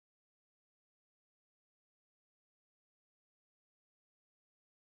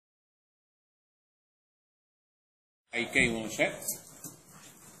He came on set.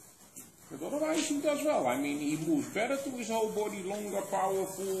 But otherwise he does well. I mean, he moves better to his whole body, longer,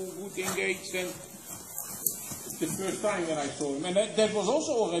 powerful, good engaged than the first time that I saw him. And that was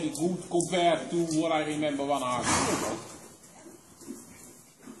also already good compared to what I remember 1.5 years ago.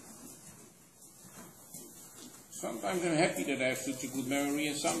 Sometimes I'm happy that I have such a good memory,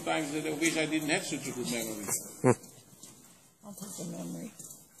 and sometimes that I wish I didn't have such a good memory. I'll take the memory.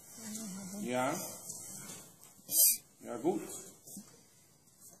 Yeah? Ja, goed.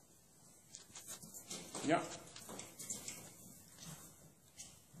 Ja.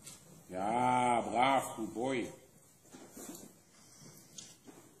 Ja, braaf, good boy.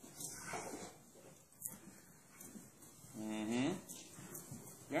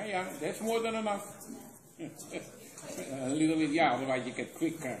 Yeah, that's more than enough. A little bit, yeah, otherwise you get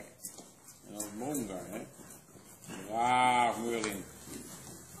quicker. Longer, eh? Braaf, Merlin.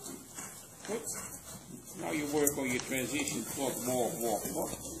 Good. Now you work on your transition,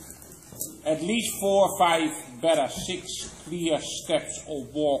 walk. At least 4 or 5, better 6 clear steps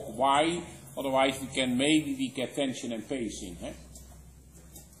of walk wide. Otherwise we get tension and pacing. Eh?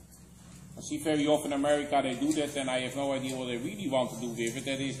 I see very often in America they do that, and I have no idea what they really want to do with it.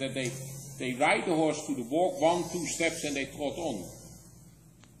 That is that they ride the horse to the walk 1, 2 steps and they trot on.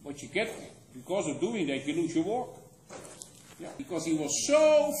 What you get, because of doing that, you lose your walk. Yeah. Because he was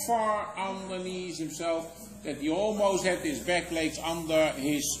so far underneath himself that he almost had his back legs under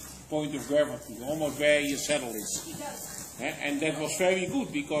his point of gravity, almost where your saddle is. And that was very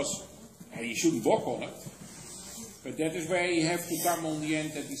good because you shouldn't walk on it. But that is where you have to come on the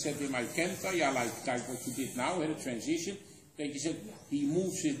end that he said in my canter, yeah, like what you did now, the transition, that you said he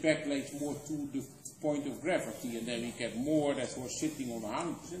moves his back legs more to the point of gravity, and then he get more that was sitting on the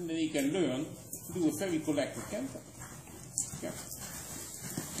haunches, and then he can learn to do a very collected canter. Yeah.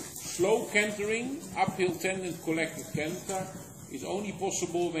 Slow cantering, uphill tendon collected canter is only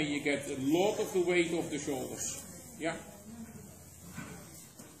possible when you get a lot of the weight off the shoulders. Yeah.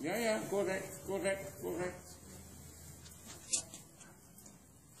 Yeah, correct.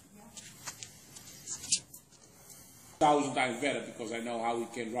 1,000 times better because I know how he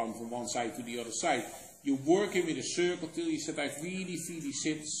can run from one side to the other side. You work him in a circle till he said I really feel he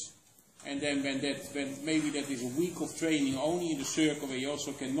sits. And then when maybe that is a week of training only in the circle where you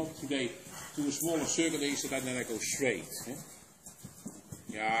also can knock today to a smaller circle, then he said, and then I go straight. Eh?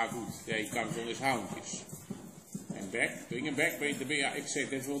 Yeah, good. There he comes on his haunches. And back, bring him back, exactly.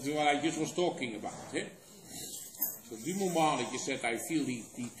 That's what I just was talking about. Eh? So the moment that you said, I feel he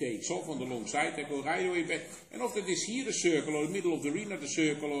takes off on the long side, I go right away back. And if that is here the circle, or the middle of the arena the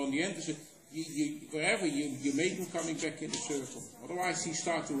circle, or on the end, wherever you make him coming back in the circle. Otherwise he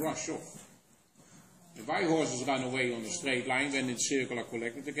starts to rush off. And why horses run away on the straight line when in circle are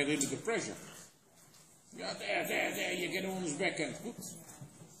collected, they get rid of the pressure. Yeah, there, you get on his backhand. Good.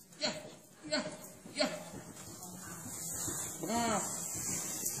 Yeah. Braaf.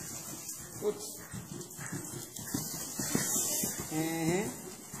 Good.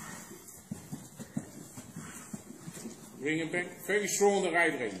 Bring him back. Very strong the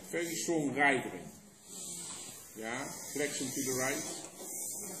right rein. Very strong right rein. Yeah, flexion to the right.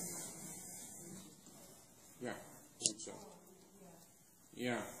 Yeah, like so.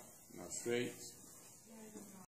 Yeah, now straight.